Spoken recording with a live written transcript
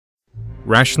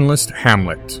Rationalist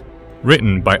Hamlet,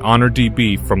 written by Honor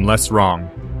D.B. from Less Wrong,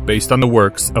 based on the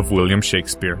works of William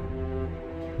Shakespeare.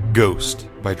 Ghost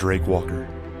by Drake Walker.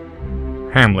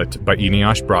 Hamlet by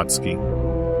Eneasz Brodsky.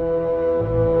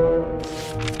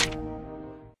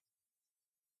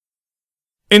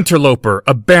 Interloper,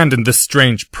 abandon this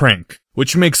strange prank,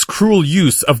 which makes cruel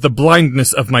use of the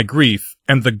blindness of my grief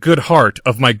and the good heart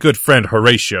of my good friend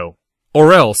Horatio.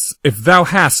 Or else, if thou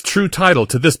hast true title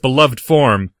to this beloved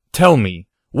form, tell me,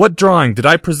 what drawing did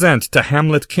I present to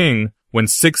Hamlet King when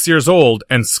 6 years old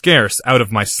and scarce out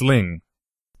of my sling?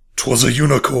 'Twas a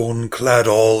unicorn clad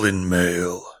all in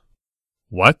mail.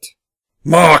 What?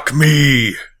 Mark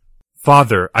me!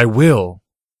 Father, I will.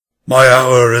 My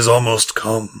hour is almost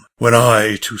come, when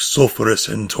I to sulphurous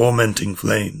and tormenting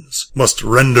flames must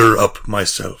render up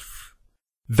myself.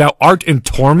 Thou art in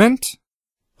torment?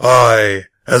 I,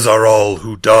 as are all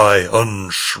who die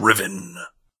unshriven.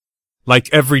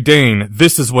 Like every Dane,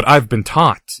 this is what I've been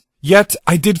taught. Yet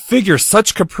I did figure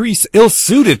such caprice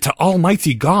ill-suited to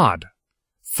Almighty God.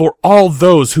 For all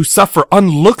those who suffer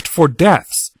unlooked-for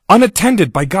deaths,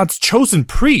 unattended by God's chosen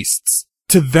priests,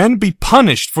 to then be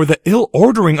punished for the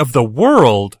ill-ordering of the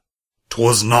world.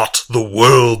 'Twas not the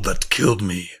world that killed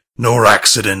me, nor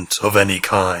accident of any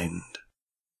kind.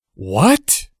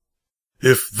 What?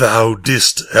 If thou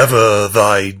didst ever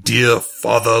thy dear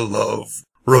father love,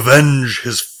 revenge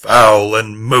his foul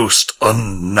and most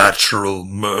unnatural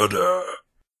murder.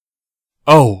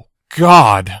 Oh,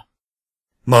 God!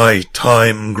 My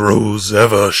time grows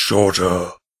ever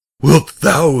shorter. Wilt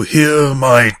thou hear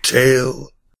my tale?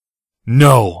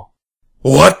 No.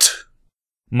 What?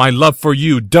 My love for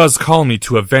you does call me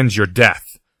to avenge your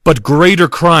death, but greater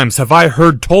crimes have I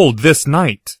heard told this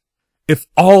night. If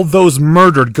all those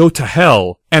murdered go to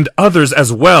hell, and others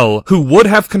as well who would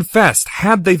have confessed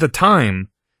had they the time,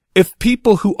 if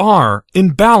people who are,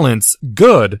 in balance,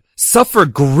 good, suffer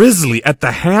grisly at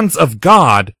the hands of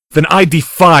God, then I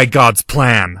defy God's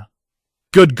plan.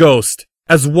 Good ghost,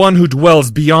 as one who dwells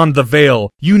beyond the veil,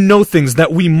 you know things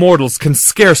that we mortals can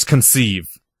scarce conceive.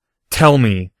 Tell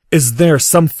me, is there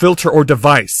some filter or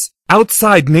device,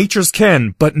 outside nature's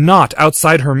ken but not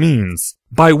outside her means,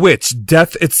 by which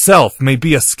death itself may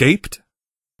be escaped?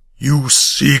 You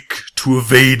seek to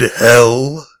evade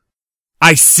hell?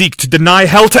 I seek to deny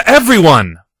hell to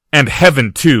everyone! And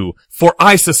heaven too, for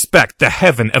I suspect the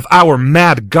heaven of our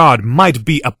mad God might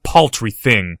be a paltry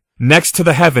thing, next to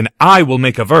the heaven I will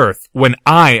make of earth, when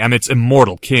I am its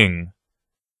immortal king.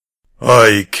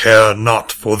 I care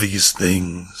not for these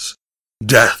things.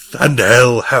 Death and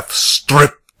hell hath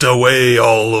stripped away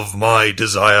all of my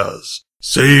desires,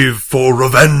 save for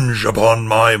revenge upon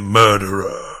my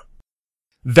murderer.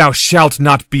 Thou shalt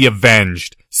not be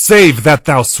avenged, save that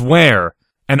thou swear,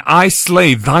 and I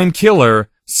slay thine killer,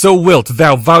 so wilt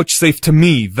thou vouchsafe to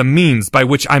me the means by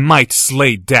which I might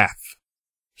slay death.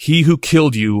 He who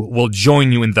killed you will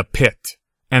join you in the pit,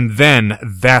 and then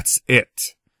that's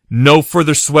it. No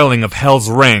further swelling of hell's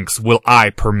ranks will I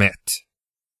permit.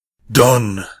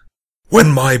 Done.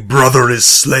 When my brother is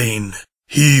slain,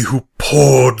 he who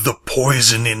poured the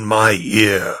poison in my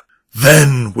ear,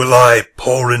 then will I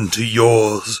pour into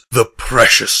yours the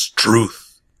precious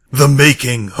truth, the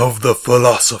making of the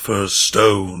philosopher's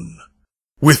stone.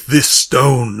 With this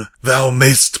stone thou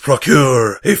mayst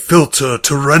procure a filter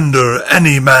to render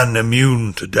any man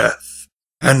immune to death,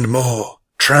 and more,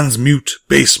 transmute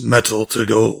base metal to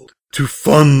gold, to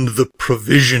fund the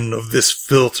provision of this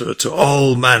filter to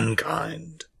all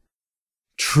mankind.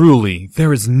 Truly,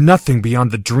 there is nothing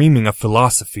beyond the dreaming of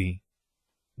philosophy.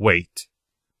 Wait,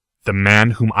 the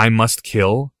man whom I must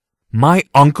kill? My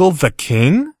uncle the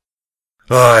king?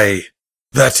 Aye,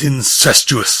 that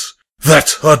incestuous,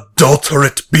 that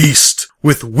adulterate beast,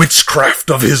 with witchcraft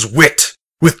of his wit,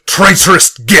 with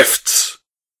traitorous gifts.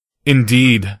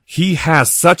 Indeed, he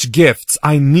has such gifts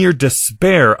I near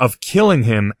despair of killing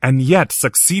him and yet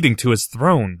succeeding to his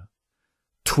throne.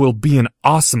 'Twill be an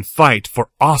awesome fight for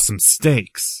awesome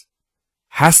stakes.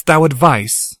 Hast thou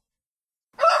advice?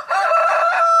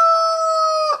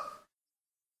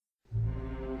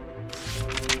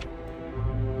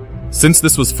 Since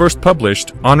this was first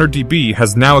published, Honor DB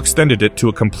has now extended it to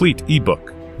a complete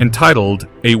ebook, entitled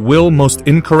A Will Most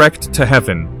Incorrect to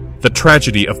Heaven, The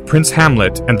Tragedy of Prince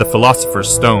Hamlet and the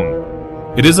Philosopher's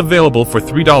Stone. It is available for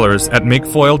 $3 at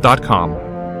makefoil.com.